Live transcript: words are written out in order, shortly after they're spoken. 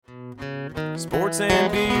sports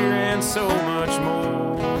and beer and so much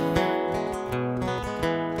more.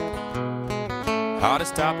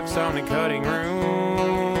 Hottest topics on the cutting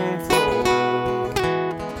room floor.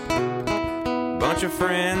 Bunch of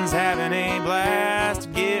friends having a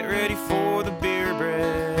blast. Get ready for the Beer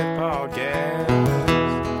Breath Podcast.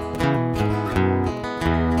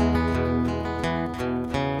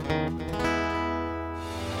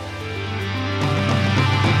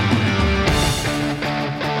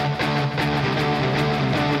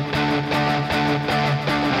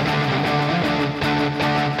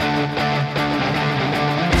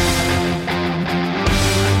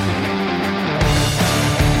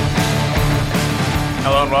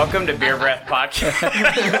 Hello and welcome to Beer Breath Podcast.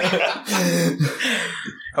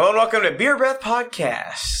 Hello and welcome to Beer Breath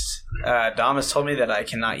Podcast. Dom has told me that I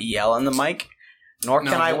cannot yell in the mic, nor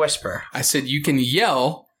can I whisper. I said you can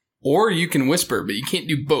yell or you can whisper, but you can't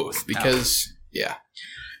do both because, I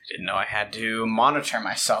didn't know I had to monitor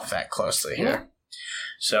myself that closely here.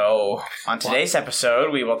 So, on today's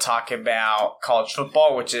episode, we will talk about college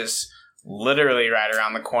football, which is literally right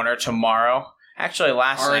around the corner tomorrow. Actually,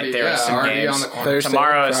 last night there were some games. On the corner.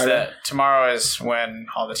 Tomorrow is when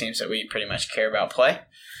all the teams that we pretty much care about play.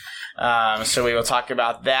 So we will talk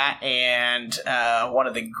about that and one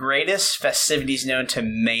of the greatest festivities known to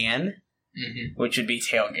man, which would be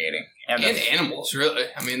tailgating. And animals, really.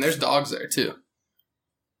 I mean, there's dogs there, too.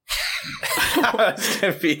 I was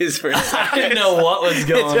confused for a second. I didn't know what was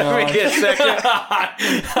going on. It took me a second.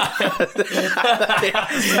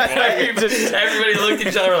 Everybody looked at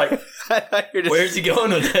each other like, where's he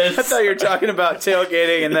going with this? I thought you were talking about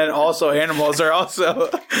tailgating, and then also animals are also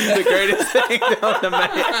the greatest thing known to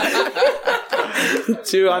man.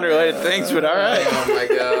 Two unrelated things, but all right. Oh, my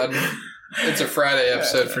God. It's a Friday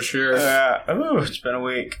episode for sure. It's been a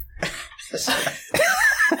week.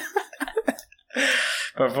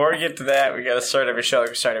 Before we get to that, we got to start every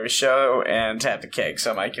show and tap the keg.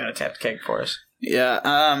 So, Mike, you want to tap the keg for us?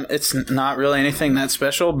 Yeah, it's not really anything that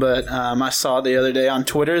special, but I saw the other day on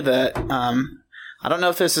Twitter that I don't know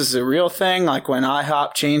if this is a real thing, like when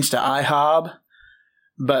IHOP changed to IHOB,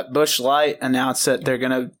 but Busch Light announced that they're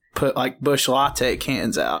going to put like Busch Latte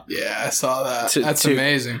cans out. Yeah, I saw that. That's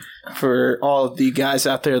amazing. For all of the guys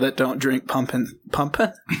out there that don't drink pumpkin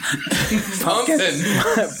spice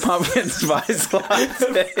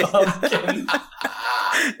latte.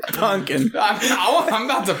 Pumpkin. I'm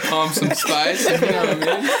about to pump some spice. You know what I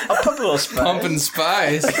mean? I'll pump a little spice. Pumping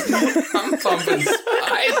spice. I'm pumping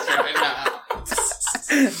spice right now.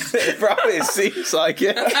 It probably seems like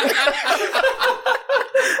it.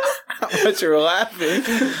 How much you're laughing.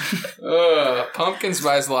 Pumpkin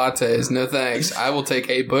spice lattes, no thanks. I will take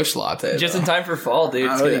a Busch latte. Just in time for fall,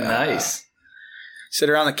 dude. It's getting nice. Sit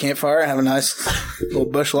around the campfire and have a nice little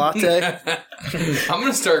Busch latte. I'm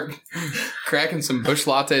going to start cracking some Busch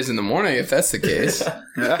lattes in the morning if that's the case.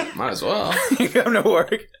 Yeah. Might as well. You come to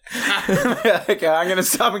work. Okay, I'm going to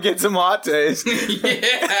stop and get some lattes.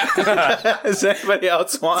 Yeah. Does anybody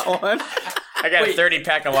else want one? I got a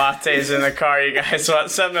 30-pack of lattes in the car. You guys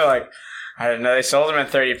want something? They're like, I didn't know they sold them in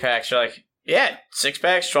 30-packs. You're like, yeah,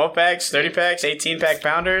 6-packs, 12-packs, 30-packs, 18-pack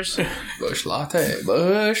pounders. Busch latte.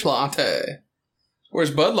 Busch latte.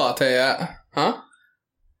 Where's Bud Latte at? Huh?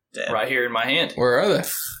 Right here in my hand. Where are they?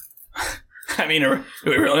 I mean, are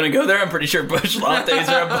we really going to go there? I'm pretty sure Busch Lattes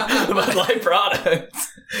are a Bud Light product.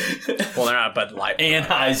 Well, they're not Bud Light.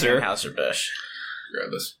 Anheuser. Anheuser-Busch.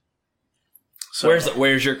 Grab this. So,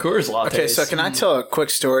 where's your Coors Lattes? Okay, so can I tell a quick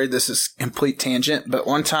story? This is a complete tangent, but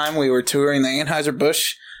one time we were touring the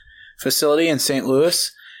Anheuser-Busch facility in St. Louis,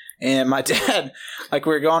 and my dad, like,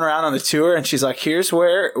 we were going around on the tour, and she's like, here's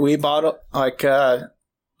where we bottle, like, can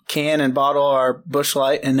and bottle our Busch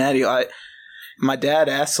Light and Natty Light. My dad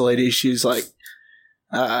asked the lady, she was like,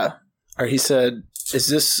 or he said, is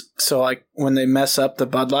this, so like when they mess up the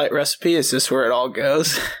Bud Light recipe, is this where it all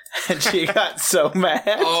goes? And she got so mad.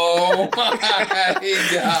 Oh my God.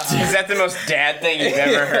 Is that the most dad thing you've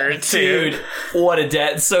ever heard, Dude, what a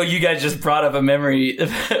dad. So you guys just brought up a memory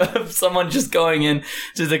of someone just going in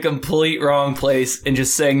to the complete wrong place and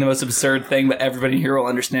just saying the most absurd thing, but everybody here will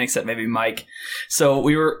understand except maybe Mike. So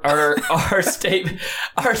we were,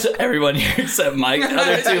 everyone here except Mike, the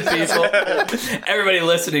other two people, everybody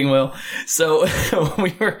listening will. So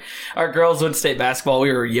our girls went to state basketball.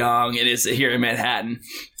 We were young. It is here in Manhattan.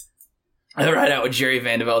 I ride out with Jerry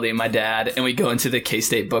Vandevelde and my dad, and we go into the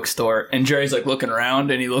K-State bookstore, and Jerry's like looking around,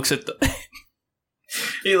 and he looks at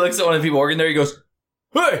he looks at one of the people working there. He goes,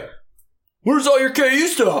 "Hey, where's all your KU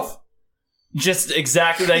stuff?" Just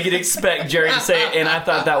exactly like you'd expect Jerry to say it, and I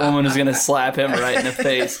thought that woman was gonna slap him right in the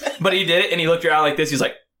face, but he did it, and he looked around like this. He was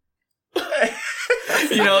like,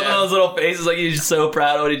 You know, those little faces like he's so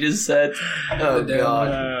proud of what he just said. Oh, God.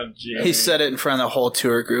 Oh, geez. He said it in front of the whole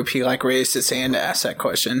tour group. He like raised his hand to ask that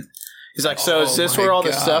question. He's like, so is this my where all the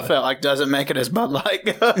God. stuff that like doesn't make it as Bud Light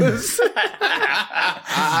goes?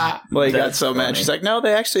 Well, he got That's so mad. funny. She's like, no,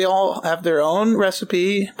 they actually all have their own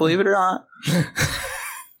recipe, believe it or not.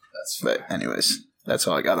 But anyways, that's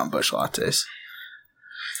all I got on Bush Lattes.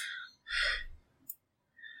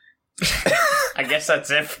 I guess that's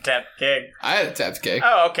it for Tap Cake. I had a tapped cake.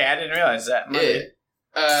 Oh, okay. I didn't realize that. My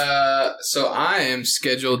Yeah. So I am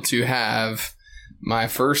scheduled to have my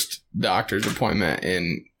first doctor's appointment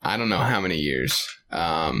in I don't know how many years.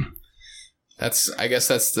 I guess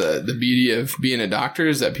that's the beauty of being a doctor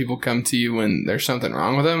is that people come to you when there's something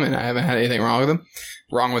wrong with them, and I haven't had anything wrong with them.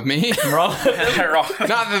 Wrong with me. Wrong. Wrong.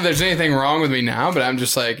 Not that there's anything wrong with me now, but I'm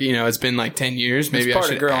just like, it's been like 10 years. Maybe I part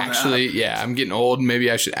of should growing actually, I'm getting old.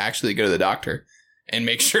 Maybe I should actually go to the doctor and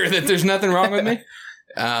make sure that there's nothing wrong with me.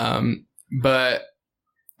 But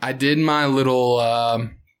I did my little,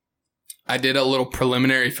 I did a little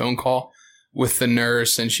preliminary phone call with the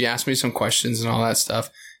nurse, and she asked me some questions and all that stuff.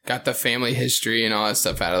 Got the family history and all that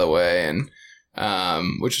stuff out of the way, and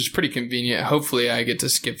which is pretty convenient. Hopefully I get to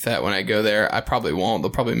skip that when I go there. I probably won't. They'll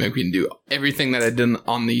probably make me do everything that I did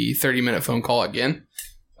on the 30-minute phone call again.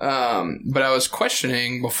 But I was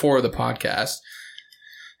questioning before the podcast,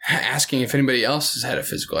 asking if anybody else has had a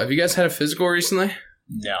physical. Have you guys had a physical recently?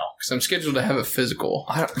 No. Because I'm scheduled to have a physical.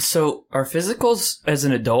 So are physicals as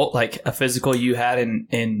an adult like a physical you had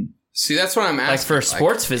in See, that's what I'm asking. like for a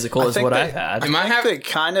sports physical is think what they- I've had. Am I have They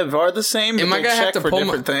kind of are the same. But Am I they gonna have check to for pull my?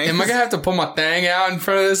 different things. Am I gonna have to pull my thing out in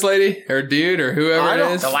front of this lady or dude or whoever I it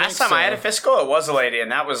don't is? The last time so. I had a physical, it was a lady, and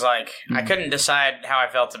that was like, I couldn't decide how I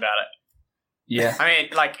felt about it. Yeah. I mean,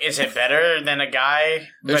 like, is it better than a guy?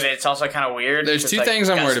 There's- But it's also kind of weird. there's It's two like, things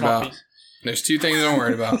I'm got a worried small about. piece. There's two things I'm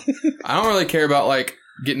worried about. I don't really care about like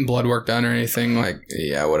getting blood work done or anything. Like,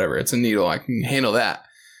 yeah, whatever. It's a needle. I can handle that.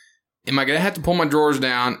 Am I gonna have to pull my drawers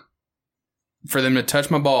down for them to touch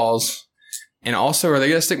my balls? And also, are they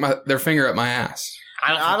gonna stick their finger up my ass?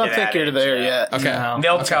 I don't think you're there yet. Okay. No.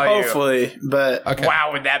 They'll tell you. Hopefully, but Okay. Wow,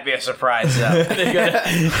 would that be a surprise, though?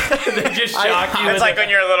 they just shock you. It's with like a- when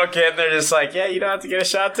you're a little kid, they're just like, yeah, you don't have to get a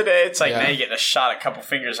shot today. It's like, Yeah. now you get a shot, a couple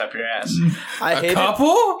fingers up your ass. I hate A it.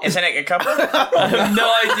 couple? Isn't it a couple? I have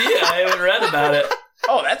no idea. I haven't read about it.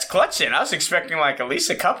 Oh, that's clutching. I was expecting like at least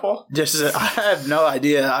a couple. Just I have no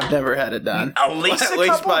idea. I've never had it done. At least At a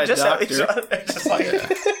least couple? by a Just at doctor. least, just like,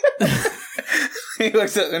 He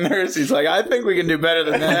looks at the nurse. He's like, I think we can do better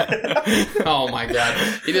than that. Oh my god.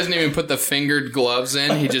 He doesn't even put the fingered gloves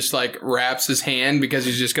in. He just like wraps his hand because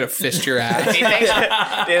he's just gonna fist your ass. do you think,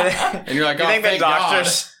 And you're like, do you oh, think the thank God.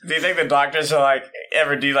 doctors? Do you think the doctors are like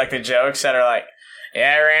ever do like the jokes that are like,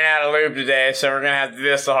 yeah, I ran out of lube today, so we're gonna have to do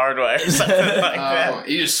this the hard way, or something like Oh, that.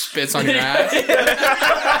 he just spits on your ass.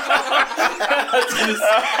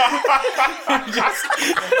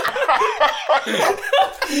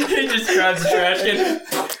 He just grabs the trash can.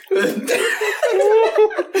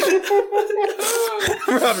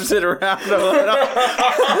 Rubs it around.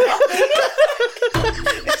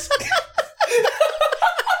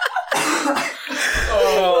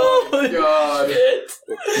 Oh god.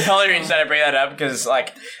 The only reason I bring that up because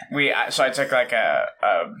like so I took like I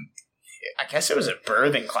guess it was a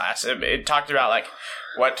birthing class. It talked about like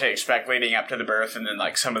what to expect leading up to the birth, and then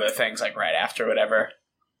like some of the things like right after, whatever.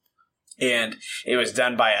 And it was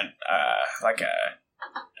done by a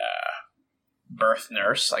birth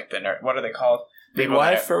nurse, like the nurse. What are they called?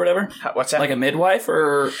 Midwife or whatever? What's that? Like a midwife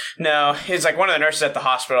or No, it's like one of the nurses at the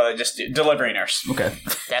hospital that just delivery nurse. okay.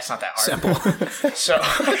 That's not that hard. So,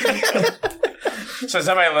 so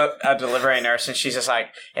somebody, a delivery nurse, and she's just like,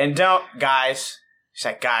 and don't, guys, she's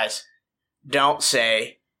like, guys, don't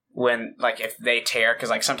say when, like, if they tear, because,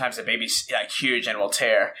 like, sometimes the baby's, like, huge and will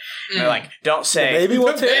tear. And they're like, don't say. Maybe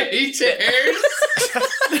we'll take. He tears.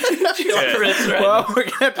 Dude, Well, we're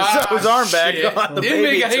gonna have to sew his arm back shit. on the Didn't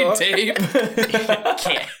baby. make any toy. tape.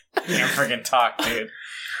 can't freaking talk, dude.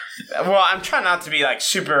 Well, I'm trying not to be, like,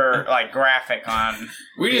 super, like, graphic on.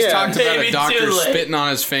 We just Yeah. talked about Maybe a doctor too late. spitting on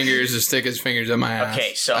his fingers to stick his fingers up my ass.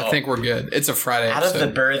 Okay, so- I think we're good. It's a Friday Out of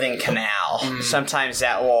episode. the birthing canal, sometimes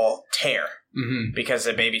that will tear. Mhm. Because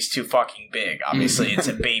the baby's too fucking big. Obviously, it's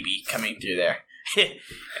a baby coming through there.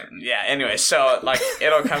 Yeah, anyway, so, like,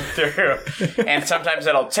 it'll come through, and sometimes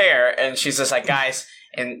it'll tear, and she's just like, guys,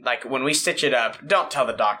 and, like, when we stitch it up, don't tell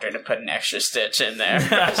the doctor to put an extra stitch in there.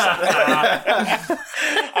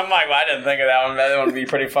 I'm like, well, I didn't think of that one. That would be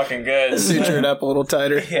pretty fucking good. Suture it up a little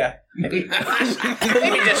tighter. Yeah. Maybe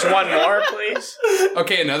just one more, please.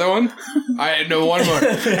 Okay, another one? I no one more. No,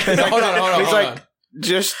 hold on. He's like,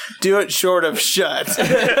 Just do it short of shut.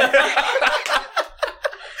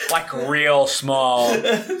 Like real small.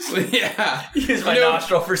 Yeah. Use my You know-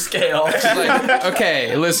 nostril for scale. Like,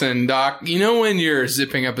 okay, listen, Doc, you know when you're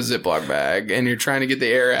zipping up a Ziploc bag and you're trying to get the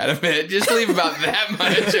air out of it, just leave about that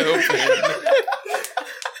much open.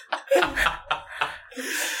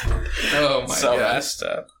 Oh my So god. messed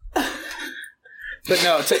up. But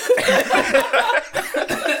no,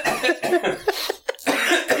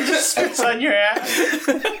 Spits on your ass.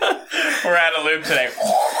 We're out of loop today.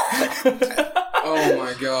 Oh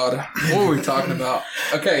my god. What were we talking about?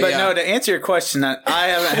 Okay, but yeah. no, to answer your question, I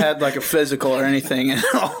haven't had like a physical or anything in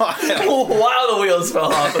a while. Wow, the wheels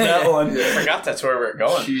fell off of that one. I forgot that's where we were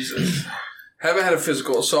going. Jesus. Haven't had a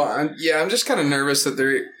physical, so I'm just kind of nervous that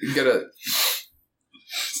they're gonna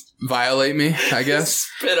violate me, I guess.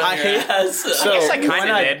 Spit on I your hate- ass. So- I guess I when kind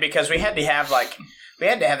of I- did because we had to have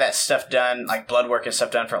that stuff done, like blood work and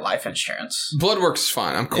stuff done for life insurance. Blood work's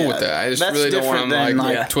fine. I'm cool Yeah, with that. I just that's really don't want different to than,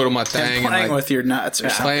 like like, twiddle my And thing playing and like with your nuts or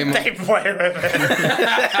something. claim. They play with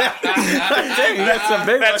it. Dang, you got some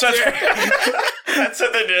big That's ones what here. that's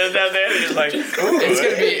what they're doing down there. They're just like, ooh.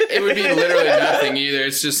 It would be literally nothing either.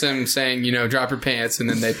 It's just them saying, drop your pants, and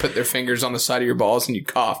then they put their fingers on the side of your balls and you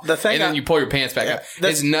cough. The thing and then I- you pull your pants back up.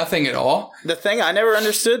 that's- It's nothing at all. The thing I never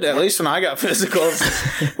understood, at least when I got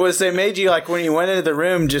physicals, was they made you, like, when you went into the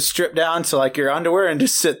room, just strip down to, like, your underwear and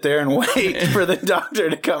just sit there and wait for the doctor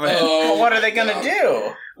to come in. Well, what are they gonna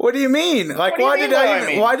do? What do you mean? Like, What do you why mean did what I I even,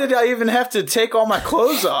 mean? why did I even have to take all my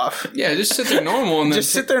clothes off? Yeah, just sit there normal and then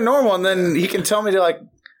Just sit there normal, and then he can tell me to, like,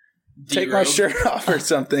 take my derobe. shirt off or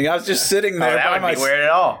something. I was just sitting Oh, there by that would be myself. weird at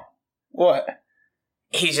all. What?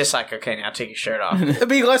 He's just like, okay, now take your shirt off. It'd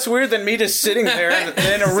be less weird than me just sitting there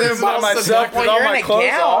in a room It's by also myself seductive. with Well, all you're my in a clothes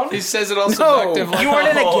gown. off. He says it all No. seductive. Like, You weren't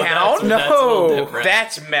in a Oh, gown? that's a little No. different.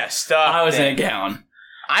 That's messed up. I was in a then. gown.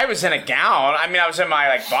 I was in a gown. I mean, I was in my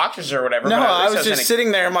like boxers or whatever. No, but at I least was just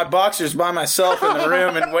sitting there in my boxers by myself in the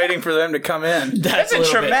room and waiting for them to come in. That's a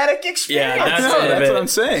little bit- traumatic experience. Yeah, that's No, a little that's bit. what I'm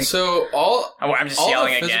saying. So all I'm just all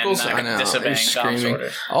yelling the again. physicals, I Like know, disobeying you're Dom's screaming.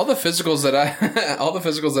 orders. All the physicals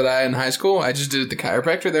that I in high school, I just did at the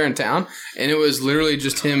chiropractor there in town, and it was literally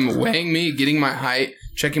just him weighing me, getting my height,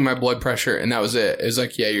 checking my blood pressure, and that was it. It was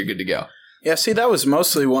like, yeah, you're good to go. Yeah, see, that was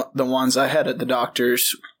mostly the ones I had at the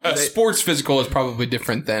doctor's. A sports physical is probably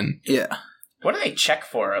different than Yeah. What do they check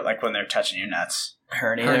for? Like when they're touching your nuts?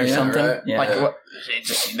 Hernia, Hernia, or something. right? Yeah. Like what? It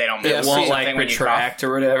just they don't. Yeah, move see, or won't something like when you cough? retract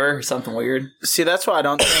or whatever, or something weird. See, that's why I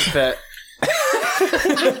don't think that.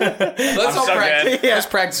 let's all so practice. good. Let's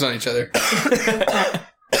practice on each other.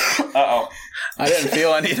 Uh-oh. I didn't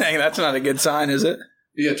feel anything. That's not a good sign, is it?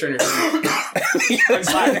 You gotta turn your head.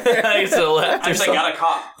 I used to the left or something. a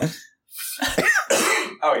cough.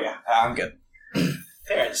 Oh yeah, I'm good.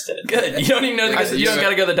 There, I just did it. Good. You don't even know. You don't got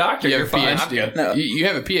to go to the doctor. You You're have a fine. PhD. No. You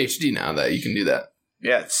have a PhD now that you can do that.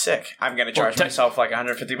 Yeah, it's sick. I'm gonna charge tech- myself like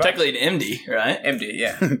 $150. Technically an MD, right? MD,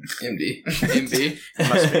 yeah. MD. MB.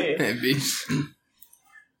 Must be. MB.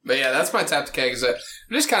 But yeah, that's my tap to keg. I'm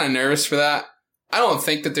just kind of nervous for that. I don't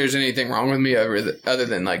think that there's anything wrong with me other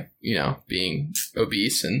than like, being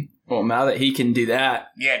obese and Well, now that he can do that,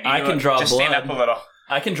 Yeah, I can draw just stand blood. up a little.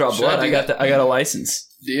 I can draw Should blood. I do I got a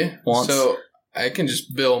license. do you? Once. So I can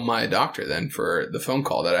just bill my doctor then for the phone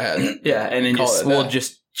call that I had. Yeah, and then Call it we'll that.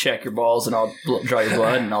 just check your balls, and I'll draw your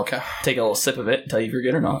blood, and I'll Okay. take a little sip of it and tell you if you're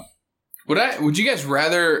good or not. Would you guys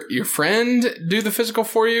rather your friend do the physical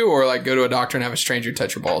for you or like go to a doctor and have a stranger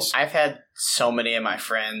touch your balls? I've had so many of my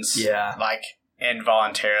friends, Yeah. like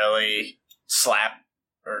involuntarily slap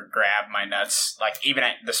or grab my nuts. Like even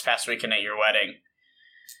at this past weekend at your wedding,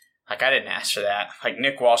 like I didn't ask for that. Like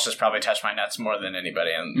Nick Walsh has probably touched my nuts more than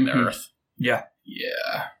anybody on the Mhm. earth. Yeah.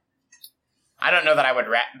 Yeah. I don't know that I would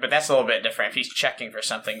but that's a little bit different if he's checking for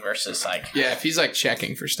something versus like Yeah, if he's like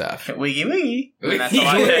checking for stuff. wiggy wiggy. Wiggy, That's a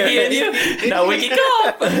lot different. No, we can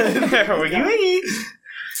go. Wiggy wiggy.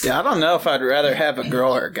 Yeah, I don't know if I'd rather have a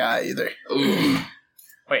girl or a guy either. Ooh.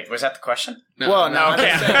 Wait, was that the question? Well, no,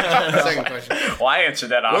 Okay. Second question. Well, I answered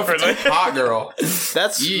that What if it's awkwardly. a hot girl?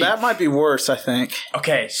 That Yeah. might be worse, I think.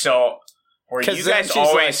 Okay, so were 'Cause you then guys she's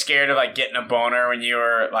always like- scared of like getting a boner when you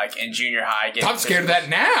were like in junior high? I'm scared of that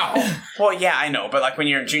now. Well, yeah, I know, but like when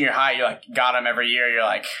you're in junior high, you're like got them every year. You're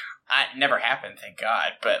like, it never happened, thank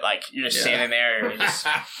God. But like you're just Yeah. standing there, you're just,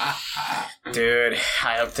 dude.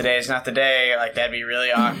 I hope today's not the day. Like that'd be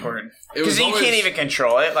really awkward It was because you always- can't even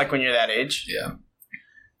control it. Like when you're that age. Yeah.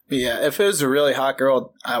 Yeah, if it was a really hot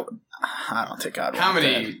girl, I don't think I'd How want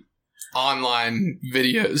many online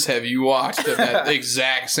videos have you watched of that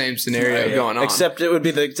exact same scenario going on? Except it would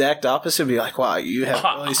be the exact opposite. It'd be like, wow, you have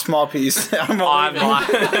a really small piece. I'm online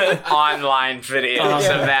videos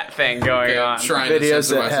of that thing going on. Trying to videos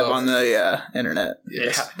censor that have myself. on the internet.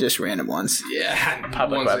 Yes. Just random ones. Yeah,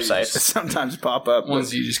 Public ones that you websites. Sometimes pop up.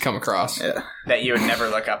 ones you just come across. Yeah. That you would never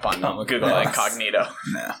look up on Google Incognito.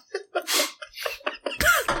 No.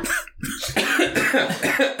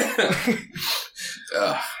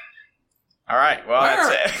 Ugh. All right, well,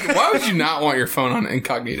 that's it. Why would you not want your phone on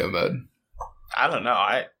incognito mode? I don't know.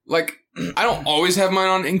 I don't always have mine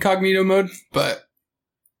on incognito mode, but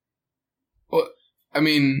well, I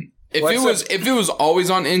mean, if it was always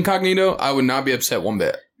on incognito, I would not be upset one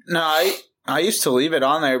bit. No, I used to leave it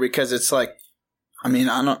on there because it's like, I mean,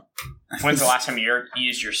 I don't. When's the last time you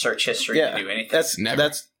used your search history to do anything?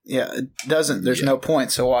 Never. It doesn't. There's no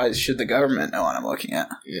point. So why should the government know what I'm looking at?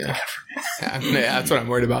 Yeah, that's what I'm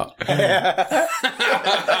worried about. The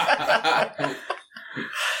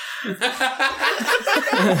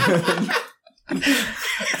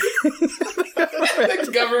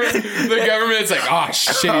government's like, oh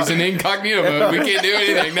shit, he's in incognito mode. We can't do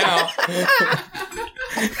anything now.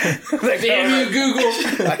 Damn you, Google!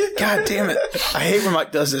 Like, God damn it! I hate when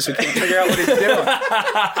Mike does this. We can't figure out what he's doing.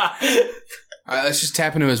 All right, let's just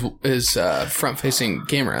tap into his front-facing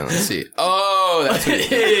camera. Let's see. Oh, that's what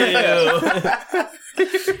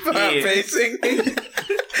Facing.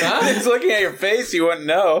 He's looking at your face. You wouldn't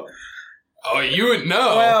know. Oh, you would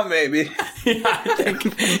know. Well, maybe. Yeah, I think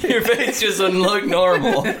your face just wouldn't look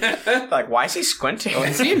normal. Like, why is he squinting? Oh,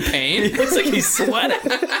 is he in pain? It looks like he's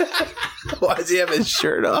sweating. Why does he have his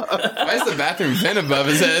shirt off? Why is the bathroom vent above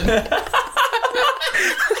his head?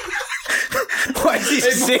 Why is he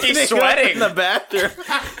sitting sweating in the bathroom?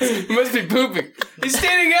 He must be pooping. He's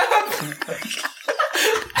standing up.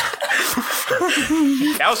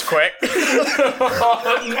 That was quick.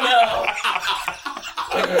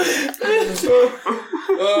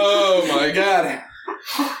 Oh my god.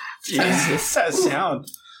 Jesus, that sound.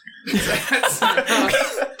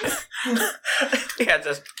 Yeah,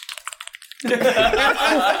 just.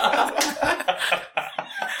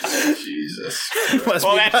 Jesus.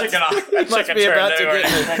 Well, that chicken off. That chicken turned anyway.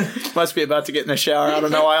 Must be about to get in the shower. I don't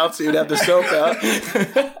know why else he would have the soap out.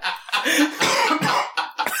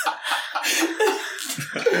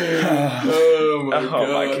 Oh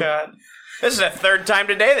my god. This is the third time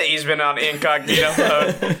today that he's been on incognito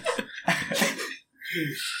mode.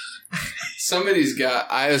 Somebody's got,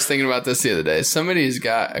 I was thinking about this the other day. Somebody's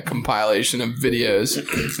got a compilation of videos.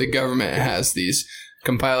 The government has these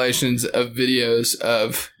compilations of videos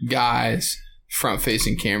of guys front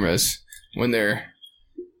facing cameras when they're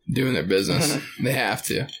doing their business. They have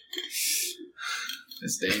to.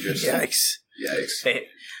 It's dangerous. Yikes.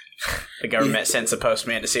 The government sends a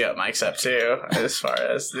postman to see what Mike's up to, as far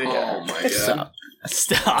as the. Oh my god.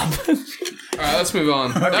 Stop. All right, let's move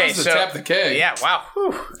on. That was the tap the keg. Yeah, wow.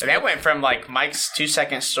 Whew. That went from like Mike's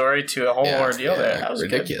 2-second story to a whole ordeal there. That was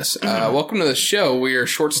ridiculous. Welcome to the show. We are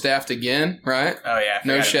short staffed again, right? Oh yeah.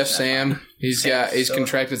 No Chef Sam. He's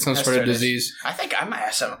contracted some sort of disease. I think I might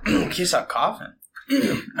have some. Keeps on coughing.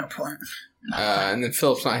 No point. And then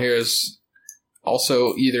Philip's not here is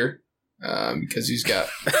also either because he's got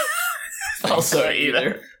also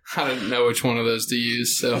either. I didn't know which one of those to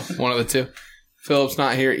use, so one of the two. Philip's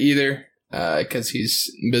not here either because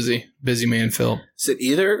he's busy. Busy man, Philip. Is it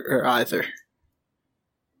either or either?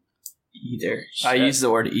 Either. I use the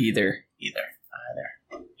word either. Either.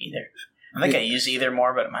 I think I use either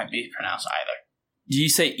more, but it might be pronounced either. Do you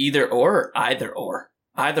say either or either or?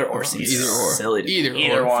 Either or seems Either or. silly.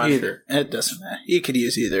 Either one. Either. It doesn't matter. You could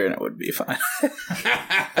use either and it would be fine.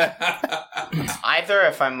 Either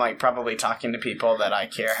if I'm like probably talking to people that I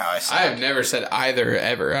care how I sound. I have never said either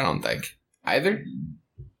ever, I don't think. Either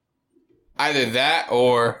that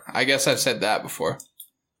or I guess I've said that before.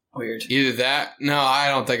 Weird. Either that. No, I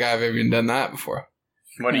don't think I've even done that before.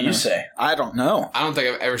 What do you say? I don't know. I don't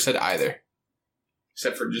think I've ever said either.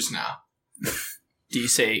 Except for just now. Do you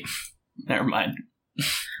say... Never mind.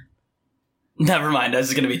 Never mind. This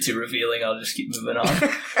is going to be too revealing. I'll just keep moving on.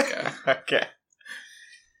 Okay.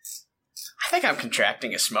 I think I'm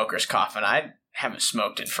contracting a smoker's cough, and I haven't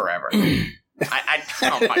smoked in forever. Oh my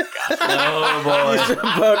god! Oh boy!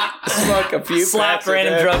 Smoke a few. Slap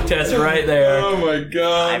random drug test right there. Oh my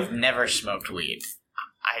god! I've never smoked weed.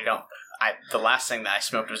 The last thing that I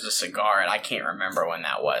smoked was a cigar, and I can't remember when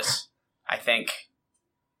that was. I think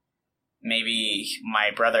maybe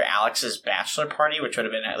my brother Alex's bachelor party, which would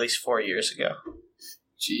have been at least 4 years ago.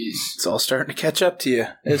 Jeez. It's all starting to catch up to you,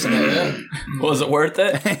 isn't it? Was it worth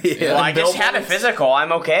it? Yeah. Well, I just had a physical.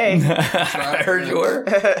 I'm okay. I heard you were.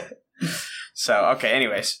 So, okay,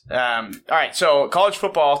 anyways. All right, so college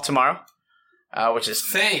football tomorrow, which is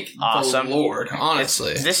Thank awesome. the Lord,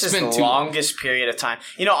 honestly. This is It's been the too long. longest period of time.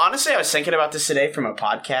 You know, honestly, I was thinking about this today from a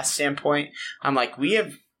podcast standpoint. I'm like, we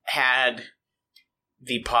have had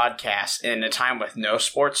the podcast in a time with no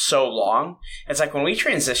sports so long. It's like when we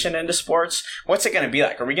transition into sports, what's it going to be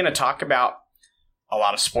like? Are we going to talk about a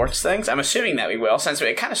lot of sports things? I'm assuming that we will, since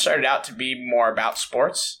it kind of started out to be more about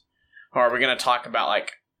sports. Or are we going to talk about,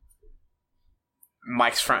 like,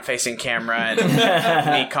 Mike's front-facing camera and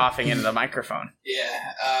me coughing into the microphone?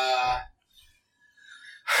 Yeah.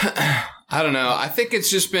 I don't know. I think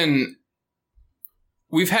it's just been...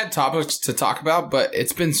 We've had topics to talk about, but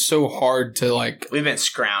it's been so hard to, like... We've been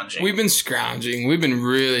scrounging. We've been scrounging. We've been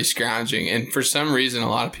really scrounging. And for some reason, a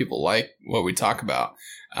lot of people like what we talk about.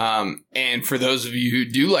 And for those of you who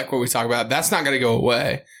do like what we talk about, that's not going to go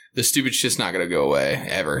away. The stupid shit's not going to go away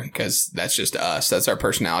ever because that's just us. That's our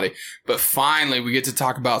personality. But finally, we get to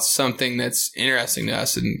talk about something that's interesting to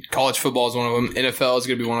us. And college football is one of them. NFL is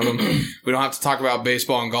going to be one of them. We don't have to talk about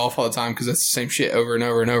baseball and golf all the time because that's the same shit over and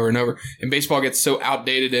over and over and over. And baseball gets so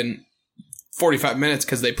outdated in 45 minutes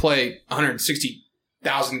because they play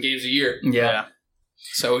 160,000 games a year. Yeah.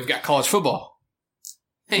 So we've got college football.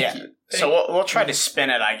 Thank you. So we'll try to spin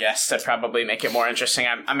it, I guess, to probably make it more interesting.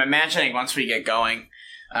 I'm imagining once we get going,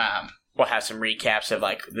 we'll have some recaps of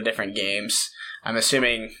like the different games. I'm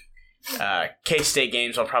assuming K-State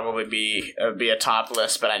games will probably be a top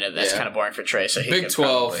list, but I know that's kind of boring for Trey. So he Big could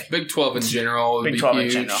 12, probably, Big 12 in general would Big be 12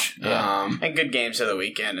 huge. in general, and good games of the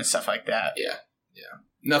weekend and stuff like that. Yeah.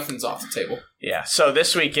 Nothing's off the table. Yeah. So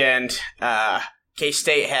this weekend,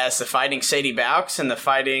 K-State has the Fighting Sadie Baux and the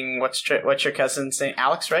Fighting what's your cousin's name?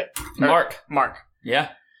 Alex, right? Mark. Yeah.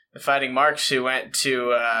 The Fighting Marks, who went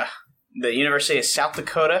to the University of South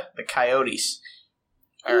Dakota, the Coyotes.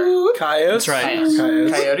 Coyotes? That's right.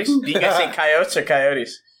 Coyotes? Do you guys say coyotes or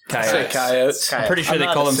coyotes? I say coyotes. I'm pretty sure I'm they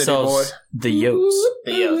not call a city themselves boy. the Yotes.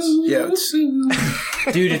 The Yotes.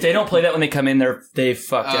 Yotes. Dude, if they don't play that when they come in, they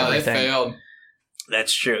fucked They everything. failed.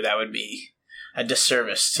 That's true. That would be a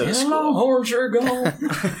disservice to the Yeah, school. horns are gone.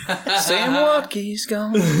 Sam Walkie's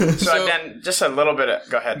gone. So I've done just a little bit of...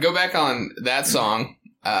 Go ahead. Go back on that song.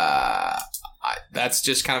 That's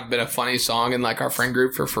just kind of been a funny song in like our friend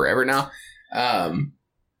group for forever now. And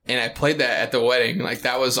I played that at the wedding. Like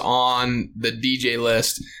that was on the DJ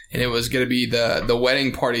list, and it was going to be the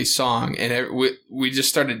wedding party song. And we just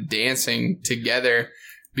started dancing together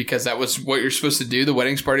because that was what you're supposed to do. The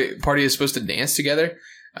wedding party is supposed to dance together.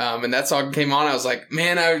 And that song came on. I was like,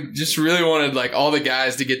 man, I just really wanted like all the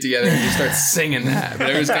guys to get together and just start singing that. But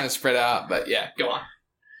it was kind of spread out. But yeah, go on.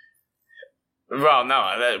 Well,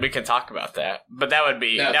 no, we can talk about that. But that would have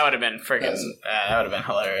been friggin' that would have been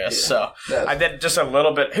hilarious. So I did just a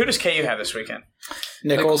little bit. Who does KU have this weekend?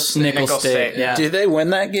 Nichols. State. Yeah. Did they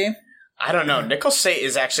win that game? I don't know. Nicholls State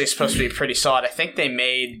is actually supposed to be pretty solid. I think they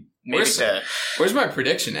made maybe Where's my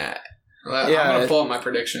prediction at? I'm Yeah, going to pull up my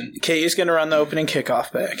prediction. KU's going to run the opening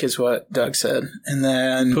kickoff back, is what Doug said. And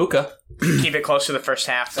then Puka. keep it close to the first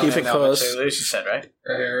half. Keep it close. Lose, you said, right?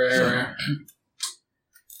 Right here.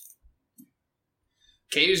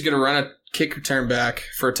 KU's going to run a kick return back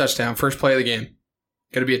for a touchdown. First play of the game.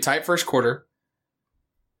 Going to be a tight first quarter.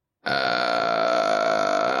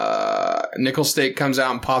 Nicholls State comes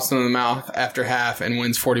out and pops them in the mouth after half and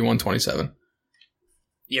wins 41-27.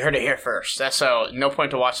 You heard it here first. That's so no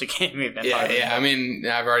point to watch the game even. Yeah. I mean,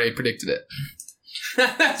 I've already predicted it.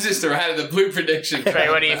 That's just a right of the blue prediction. Trey,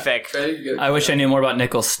 what do you think? I wish I knew more about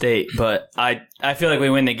Nicholls State, but I feel like we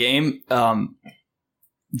win the game.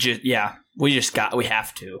 We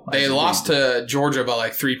have to. They lost to Georgia by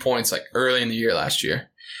like 3 points like early in the year last year.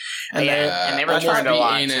 And they returned a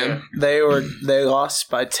lot too. They lost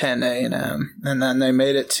by 10 A&M, and then they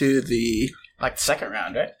made it to the Like the second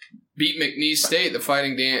round, right? Beat McNeese State, the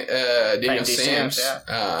Fighting Daniel Sams.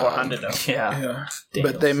 400 though. Yeah.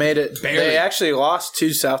 but they made it. Barely. They actually lost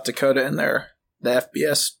to South Dakota in the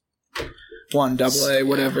FBS 1AA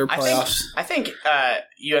whatever playoffs. I think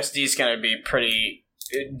USD is going to be pretty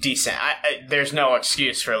decent. There's no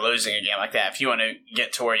excuse for losing a game like that. If you want to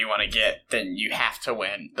get to where you want to get, then you have to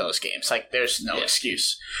win those games. Like there's no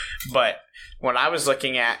excuse. But when I was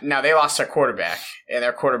looking at, now they lost their quarterback, and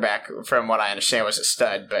their quarterback, from what I understand, was a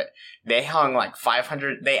stud, but they hung like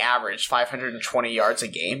 500, they averaged 520 yards a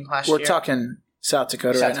game last year. We're talking South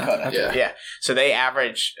Dakota South right Dakota. now. Yeah. So they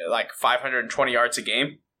averaged like 520 yards a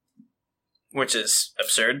game, which is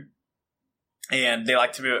absurd. And they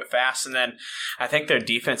like to move it fast. And then I think their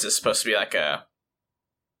defense is supposed to be like a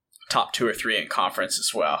top 2 or 3 in conference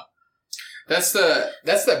as well. That's the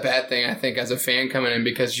bad thing, I think, as a fan coming in,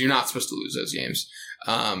 because you're not supposed to lose those games.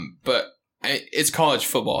 But it's college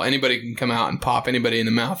football. Anybody can come out and pop anybody in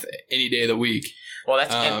the mouth any day of the week. Well,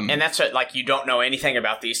 that's and that's what, like, you don't know anything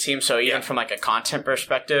about these teams, so even from like a content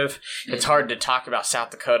perspective, it's hard to talk about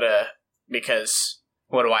South Dakota because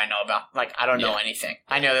what do I know about? Like, I don't know anything.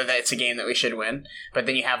 I know that it's a game that we should win, but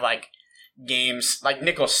then you have like games like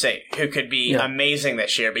Nicholls State, who could be amazing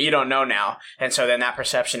this year, but you don't know now, and so then that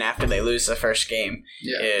perception after they lose the first game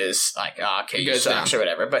is like, oh, okay, you sucks or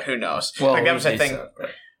whatever. But who knows? Well, like that was the thing.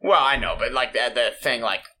 Well, I know, but like the thing,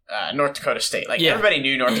 like North Dakota State, like everybody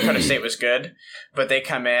knew North Dakota State was good, but they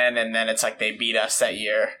come in and then it's like they beat us that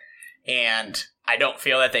year, and I don't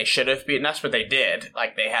feel that they should have beaten us, but they did.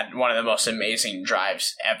 Like they had one of the most amazing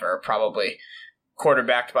drives ever, probably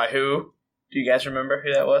quarterbacked by who? Do you guys remember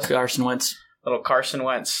who that was? Carson Wentz. Little Carson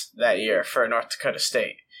Wentz that year for North Dakota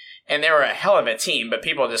State. And they were a hell of a team, but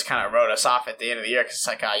people just kind of wrote us off at the end of the year because it's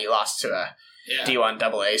like, you lost to a D1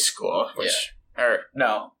 AA school, which, or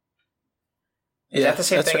no. Is that the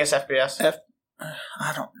same thing as FBS?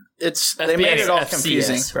 I don't. It's FBS, they made it all FCS,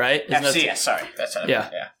 confusing, right? FCS, sorry. That's what I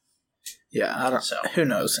meant, Yeah, I don't. So, who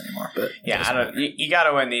knows anymore? But I don't. You got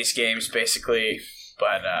to win these games, basically.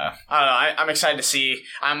 But I don't know. I'm excited to see.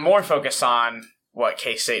 I'm more focused on what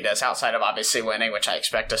K-State does outside of obviously winning, which I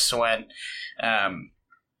expect us to win.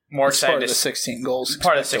 More it's excited part of to the 16 goals.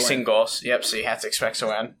 Part of the 16 goals. Yep. So you have to expect to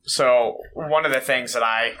win. So one of the things that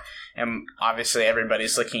I am obviously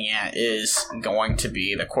everybody's looking at is going to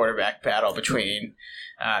be the quarterback battle between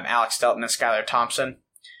Alex Delton and Skylar Thompson.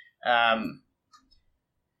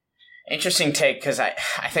 Interesting take because I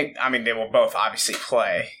think they will both obviously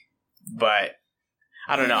play, but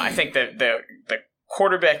I don't know. I think that the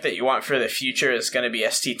quarterback that you want for the future is going to be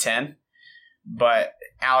ST10, but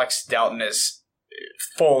Alex Delton is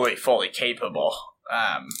fully capable.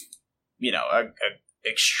 A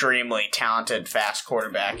extremely talented, fast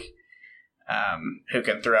quarterback who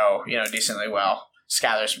can throw decently well.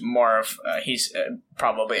 Skylar's more of he's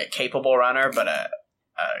probably a capable runner, but a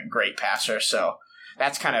great passer. So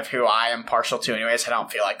that's kind of who I am partial to anyways. I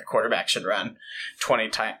don't feel like the quarterback should run 20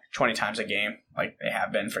 times a game like they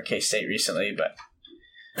have been for K-State recently, but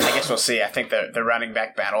I guess we'll see. I think the running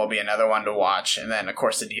back battle will be another one to watch. And then, of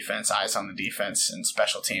course, the defense, eyes on the defense and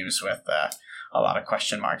special teams with a lot of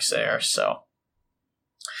question marks there. So,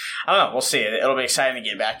 I don't know. We'll see. It'll be exciting to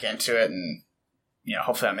get back into it. And,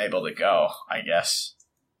 hopefully I'm able to go, I guess.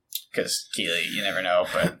 Because Keely, you never know.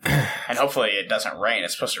 And hopefully it doesn't rain.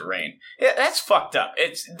 It's supposed to rain. Yeah, that's fucked up.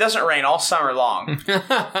 It doesn't rain all summer long.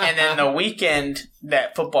 And then the weekend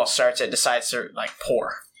that football starts, it decides to,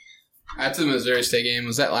 pour. That's the Missouri State game.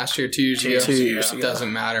 Was that last year, 2 years ago? 2 years ago. It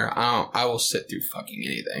doesn't matter. I will sit through fucking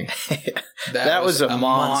anything. That was a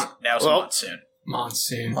monsoon. That was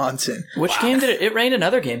a monsoon. Which game did it rained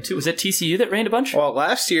another game too? Was it TCU that rained a bunch? Well,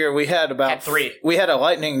 last year we had about 3. We had a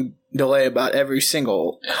lightning delay about every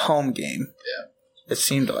single home game. Yeah. It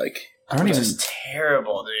seemed like. It was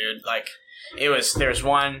terrible, dude. There's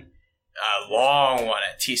one long one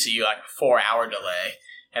at TCU, like a 4-hour delay.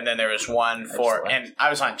 And then there was one and I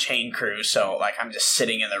was on chain crew, so I'm just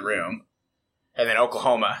sitting in the room. And then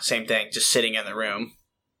Oklahoma, same thing, just sitting in the room.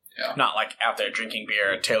 Yeah. Not out there drinking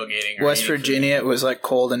beer or tailgating. Or West Virginia, it was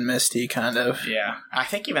cold and misty, kind of. Yeah. I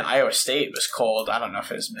think even Iowa State was cold. I don't know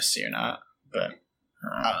if it was misty or not, but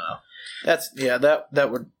I don't know.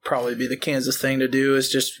 That would probably be the Kansas thing to do, is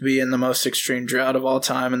just be in the most extreme drought of all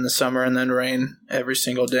time in the summer and then rain every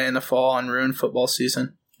single day in the fall and ruin football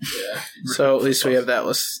season. Yeah. So at least we have that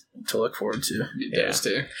list to look forward to. Those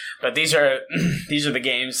too. But these are the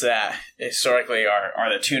games that historically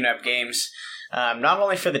are the tune-up games, not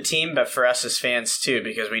only for the team but for us as fans too,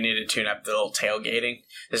 because we need to tune up the little tailgating.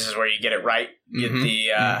 This is where you get it right,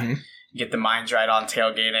 get the minds right on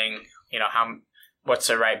tailgating. What's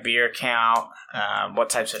the right beer count?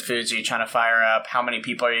 What types of foods are you trying to fire up? How many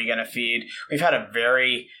people are you going to feed? We've had a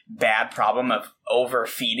very bad problem of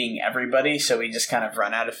overfeeding everybody, so we just kind of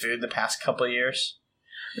run out of food the past couple of years.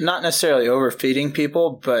 Not necessarily overfeeding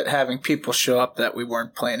people, but having people show up that we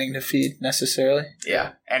weren't planning to feed necessarily.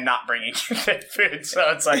 Yeah, and not bringing food.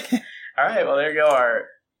 So it's all right, well, there you go, our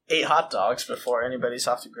 8 hot dogs before anybody's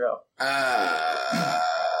off the grill.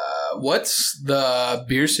 What's the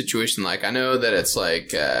beer situation like? I know that it's they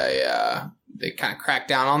kind of crack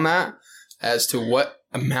down on that as to what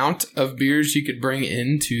amount of beers you could bring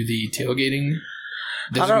into the tailgating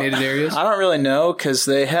designated areas. I don't really know, because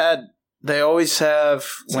they always have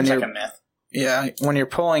Seems like a myth. Yeah, when you're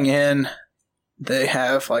pulling in, they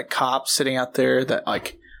have cops sitting out there that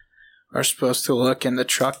are supposed to look in the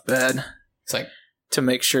truck bed. It's to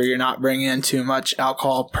make sure you're not bringing in too much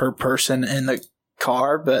alcohol per person in the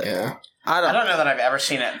car, but I I don't don't know that I've ever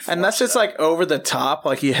seen it. unless it's like over the top,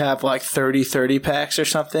 like you have like 30 packs or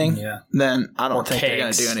something. Yeah. Then I don't Or think they're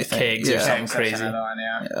gonna do kegs. anything. Kegs or yeah. something. That's crazy. another one,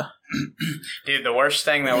 yeah. Yeah. Dude, the worst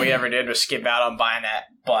thing that we ever did was skip out on buying that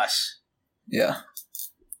bus Yeah.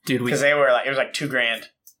 Dude, because they were like, it was like $2,000.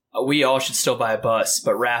 we all should still buy a bus,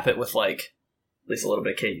 but wrap it with like at least a little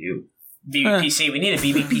bit of KU. BBPC. We need a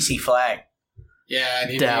BBPC flag. Yeah, I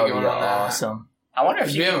need That to would get be going on that. awesome. I wonder if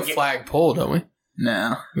We you have can a get, flag pole, don't we?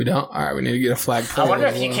 No. We don't? All right, we need to get a flag pole. I wonder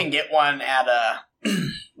as if you well. can get one at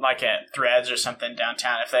like at Threads or something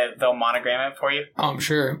downtown. If they'll monogram it for you. Oh, I'm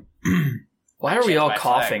sure. Why are we Change all my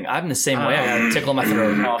coughing? I'm the same way. I got a tickle in my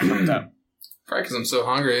throat. All fucked up. Probably because I'm so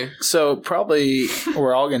hungry. So probably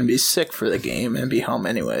we're all gonna be sick for the game and be home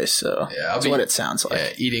anyway. So Yeah, I'll that's be what it sounds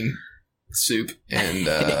like. eating soup and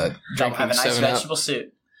Don't have drinking a nice 7-Up. vegetable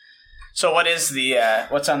soup. So what is the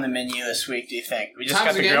what's on the menu this week? Do you think we just Times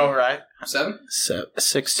got the again? grill right? 7? So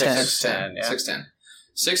 6:10, 6:10, yeah. 6:10.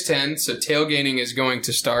 6:10. So tailgating is going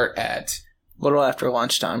to start at a little after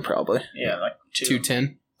lunchtime, probably Yeah, like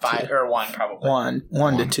 2:10. 5 or 1 probably.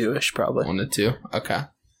 one to 2ish, probably. 1 to 2. Okay.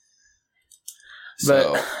 But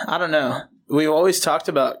So I don't know. We've always talked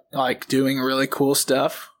about like doing really cool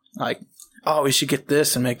stuff, like oh, we should get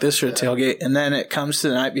this and make this for the tailgate, and then it comes to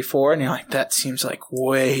the night before, and you're like, that seems like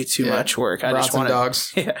way too Yeah. much work. I brats just and want to,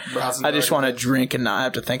 dogs. yeah, Brats and I just dogs. want to drink and not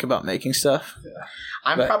have to think about making stuff.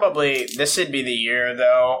 I'm But- probably this would be the year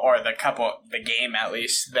though, or the game at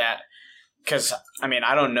least that. Because, I mean,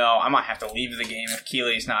 I don't know. I might have to leave the game if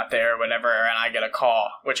Keely's not there or whatever, and I get a call,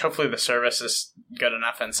 which hopefully the service is good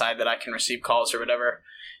enough inside that I can receive calls or whatever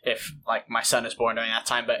if, like, my son is born during that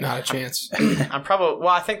time. But Not a chance. I'm probably... Well,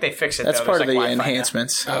 I think they fix it, That's though. part There's, of the like, Wi-Fi now.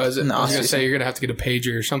 enhancements. Oh, is it? No, I was going to it's- say you're going to have to get a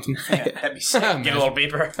pager or something. Yeah, that'd be sick. Get a little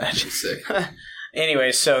beeper. Sick.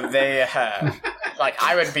 Anyway, so they, like,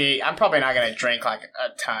 I'm probably not going to drink, like,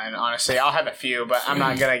 a ton, honestly. I'll have a few, but I'm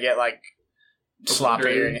not going to get, like,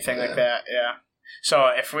 sloppy or anything like that. Yeah. So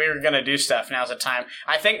if we were going to do stuff, now's the time.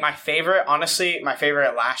 I think my favorite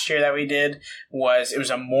last year that we did it was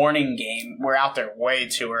a morning game. We're out there way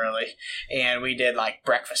too early. And we did, like,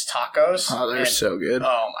 breakfast tacos. Oh, they're And- so good.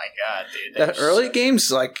 Oh, my God, dude. they're The early so-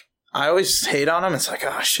 games, like, I always hate on them. It's like,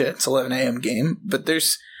 oh shit, it's 11 a.m. game. But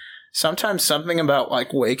there's sometimes something about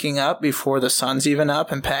like waking up before the sun's even up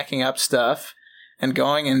and packing up stuff and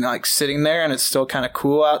going and like sitting there and it's still kind of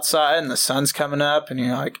cool outside and the sun's coming up and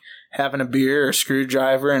you're like having a beer or a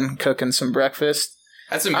screwdriver and cooking some breakfast.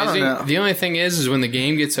 That's I don't amazing. know. The only thing is when the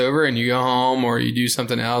game gets over and you go home or you do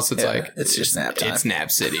something else, it's Yeah, like it's just nap time. It's nap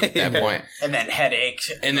city at that point. And then headache.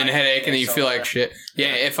 And then headache, and then you feel like shit.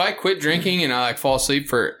 Yeah, if I quit drinking and I like fall asleep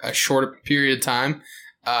for a short period of time,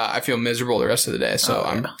 I feel miserable the rest of the day. So Oh,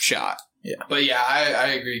 I'm yeah. shot. Yeah. But yeah, I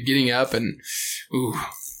agree. Getting up and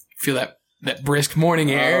feel that brisk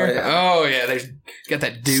morning air. yeah. Oh yeah, there's got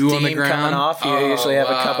that dew on the Steam ground coming off. You Oh, usually have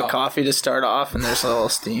a cup wow. of coffee to start off and there's a little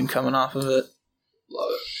steam coming off of it. Love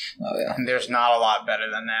it. Oh yeah. And there's not a lot better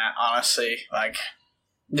than that, honestly. Like,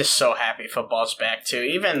 just so happy football's back too.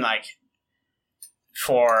 Even like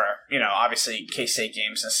for, obviously K-State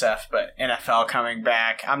games and stuff, but NFL coming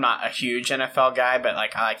back. I'm not a huge NFL guy, but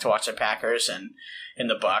like I like to watch the Packers and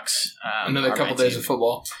the Bucks. Another are couple my days team. of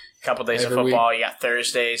football. Couple days every of football. You got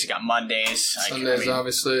Thursdays, you got Mondays, like, Sundays,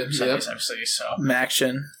 obviously. Sundays, obviously. So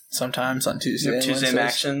Maction sometimes on Tuesday. and Tuesday Wednesdays.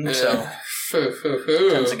 action. Yep. So So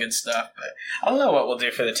tons of good stuff. But I don't know what we'll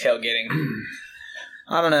do for the tailgating.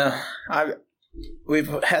 I don't know.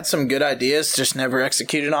 We've had some good ideas, just never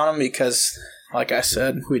executed on them because, like I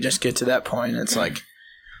said, we just get to that point. And it's like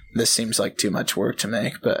this seems like too much work to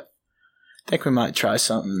make, but I think we might try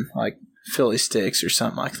something like Philly steaks or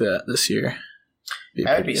something like that this year.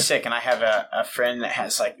 That would be pretty good. sick, and I have a friend that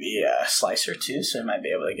has like the slicer too, so I might be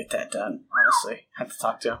able to get that done. Honestly, have to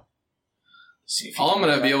talk to him. See if he all I'm can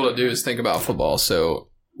going to do be that. able to do is think about football. So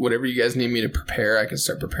whatever you guys need me to prepare, I can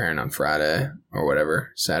start preparing on Friday or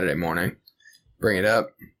whatever, Saturday morning. Bring it up.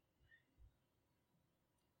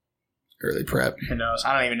 Early prep. Who knows?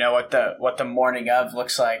 I don't even know what the morning of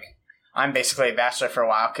looks like. I'm basically a bachelor for a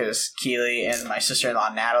while because Keely and my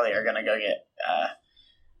sister-in-law Natalie are gonna go get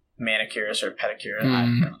manicures or pedicures. I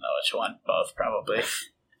don't know which one. Both probably.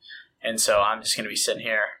 And so I'm just gonna be sitting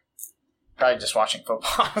here, probably just watching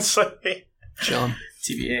football. Honestly, Chilling.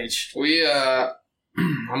 TBH.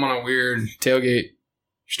 I'm on a weird tailgate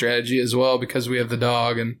strategy as well because we have the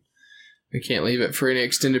dog and we can't leave it for any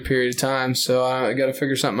extended period of time. So I got to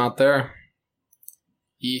figure something out there.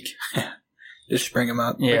 Eek. Just bring them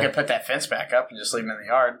up. We Yeah. could put that fence back up and just leave them in the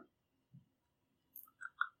yard.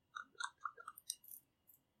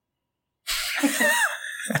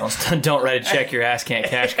 Don't write a check your ass can't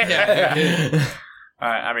cash. Yeah.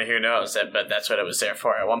 I mean, who knows? But that's what it was there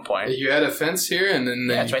for at one point. You had a fence here, and then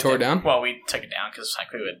Yeah, you tore it down? Well, we took it down because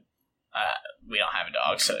like we don't have a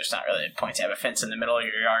dog, so there's not really a point to have a fence in the middle of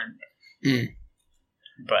your yard. Mm.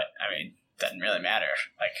 But I mean, doesn't really matter.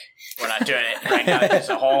 Like, we're not doing it right now. There's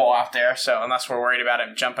a hole out there, so unless we're worried about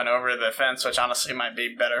him jumping over the fence, which honestly might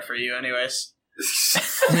be better for you, anyways.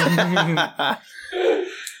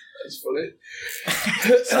 That's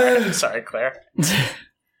funny. Sorry, Claire.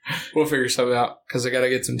 We'll figure something out because I got to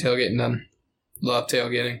get some tailgating done. Love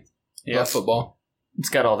tailgating. Love football. It's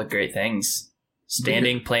got all the great things.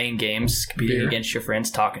 Standing, playing games, competing Beer. against your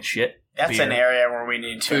friends, talking shit. That's Beer. an area where we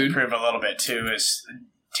need to Food. improve a little bit too, is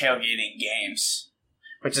tailgating games,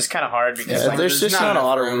 which is kind of hard because Yeah, like, there's just not a enough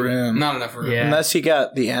lot of room. Not enough room. Yeah. Unless you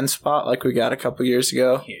got the end spot like we got a couple years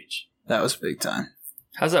ago. huge. That was big time.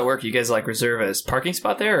 How's that work? You guys like reserve a parking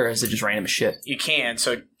spot there, or is it just random as shit? You can.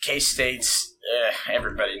 So K-State's,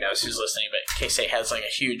 everybody knows who's listening, but K-State has like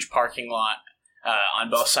a huge parking lot on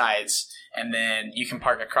both sides, and then you can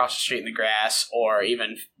park across the street in the grass or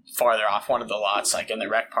even farther off one of the lots, like in the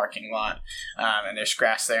rec parking lot, and there's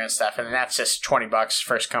grass there and stuff, and then that's just $20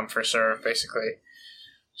 first come first serve basically.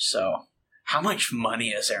 So how much money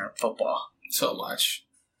is there in football? So much.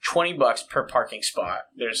 $20 per parking spot.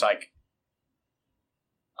 There's like,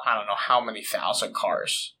 I don't know how many thousand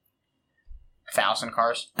cars. 1,000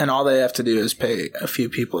 cars. And all they have to do is pay a few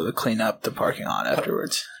people to clean up the parking lot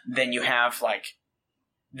afterwards. Then you have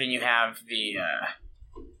the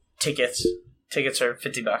tickets. Tickets are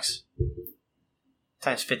 $50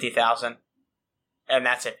 times 50,000, and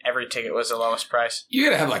that's it. Every ticket was the lowest price. You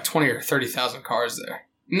got to have like 20 or 30,000 cars there.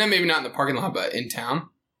 No, maybe not in the parking lot, but in town.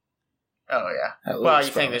 Oh yeah. At Well, least,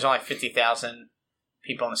 you think probably. there's only 50,000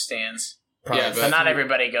 people in the stands. Yeah, So but not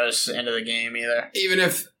everybody goes into the game either. even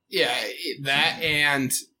if, that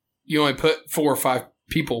and you only put 4 or 5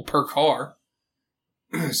 people per car.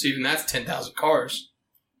 So even that's 10,000 cars.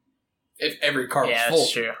 If every car was Yeah, full.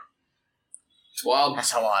 that's true. It's wild.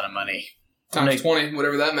 That's a lot of money. Times 20,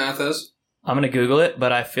 whatever that math is. I'm going to Google it,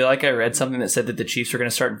 but I feel like I read something that said that the Chiefs are going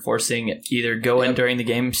to start enforcing either go in Yep. during the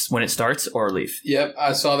games when it starts or leave. Yep,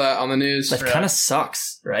 I saw that on the news. That kind of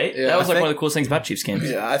sucks, right? Yeah, that was I like think- one of the coolest things about Chiefs games.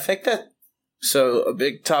 Yeah, I think that. So a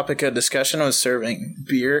big topic of discussion was serving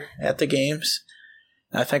beer at the games.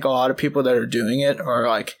 I think a lot of people that are doing it are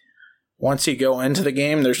like, once you go into the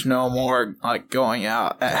game, there's no more like going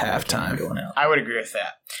out at halftime. Going out. I would agree with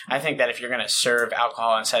that. I think that if you're going to serve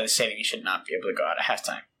alcohol inside the stadium, you should not be able to go out at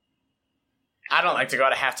halftime. I don't like to go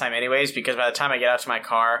out at halftime anyways, because by the time I get out to my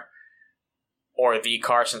car, or the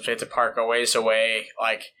car, since we have to park a ways away,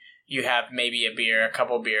 like, you have maybe a beer, a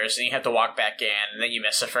couple beers, and you have to walk back in, and then you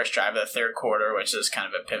miss the first drive of the third quarter, which is kind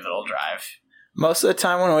of a pivotal drive. Most of the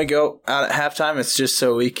time when we go out at halftime, it's just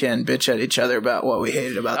so we can bitch at each other about what we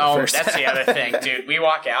hated about the first That's the half. other thing, dude. We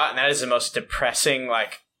walk out, and that is the most depressing,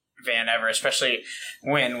 like, van ever, especially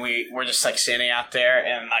when we're just, like, standing out there,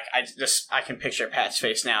 and, like, I can picture Pat's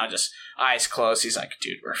face now, just eyes closed. He's like,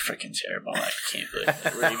 dude, we're freaking terrible. I can't believe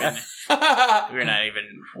it. We're not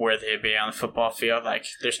even worthy of being on the football field. Like,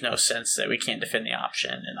 there's no sense that we can't defend the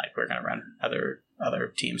option, and, like, we're going to run other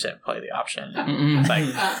teams that play the option. It's like,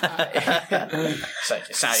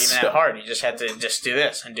 it's not even that hard. You just have to just do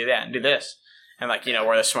this and do that and do this. And, like,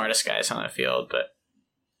 we're the smartest guys on the field, but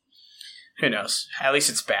who knows? At least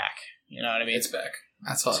it's back. You know what I mean? It's back.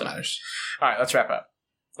 That's all that matters. All right, let's wrap up.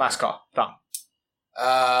 Last call. Tom.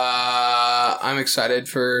 I'm excited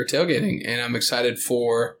for tailgating, and I'm excited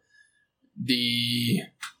for the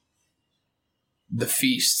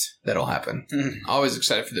feast that'll happen. Always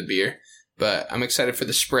excited for the beer, but I'm excited for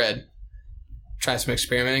the spread. Try some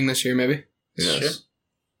experimenting this year, maybe. Who knows?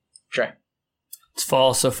 Sure. It's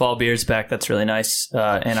fall, so fall beer's back. That's really nice.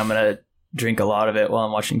 And I'm going to drink a lot of it while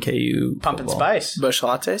I'm watching KU Pump and football. spice. Bush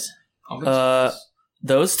lattes?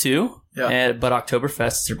 Those two. Yeah. But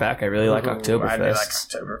Oktoberfests are back. I really like Ooh, Oktoberfests. I do like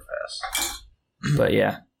Oktoberfest. But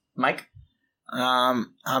yeah. Mike?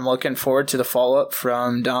 I'm looking forward to the follow-up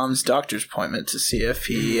from Dom's doctor's appointment to see if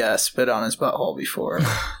he spit on his butthole before.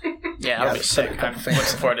 Yeah, that'll be put a sick. couple I'm things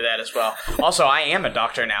looking in. forward to that as well. Also, I am a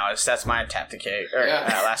doctor now. That's my tap the cake. Or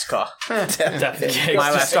last call. My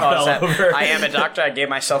last call is that I am a doctor. I gave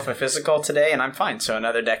myself a physical today, and I'm fine. So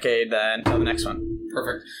another decade until the next one.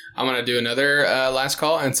 Perfect. I'm going to do another last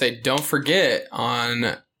call and say, don't forget,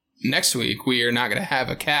 on next week, we are not going to have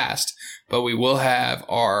a cast, but we will have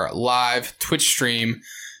our live Twitch stream,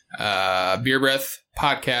 Beer Breath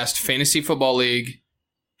Podcast, Fantasy Football League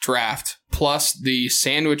draft, plus the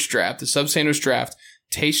sandwich draft, the sub-sandwich draft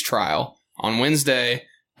taste trial on Wednesday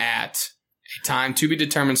at A time to be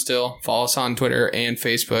determined still. Follow us on Twitter and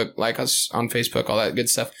Facebook. Like us on Facebook, all that good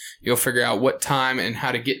stuff. You'll figure out what time and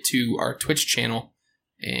how to get to our Twitch channel.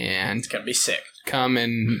 And It's going to be sick. come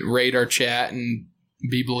and raid our chat and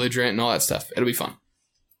be belligerent and all that stuff. It'll be fun.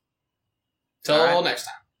 Till All right. next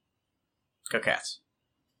time. Go Cats.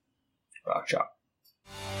 Rock chalk.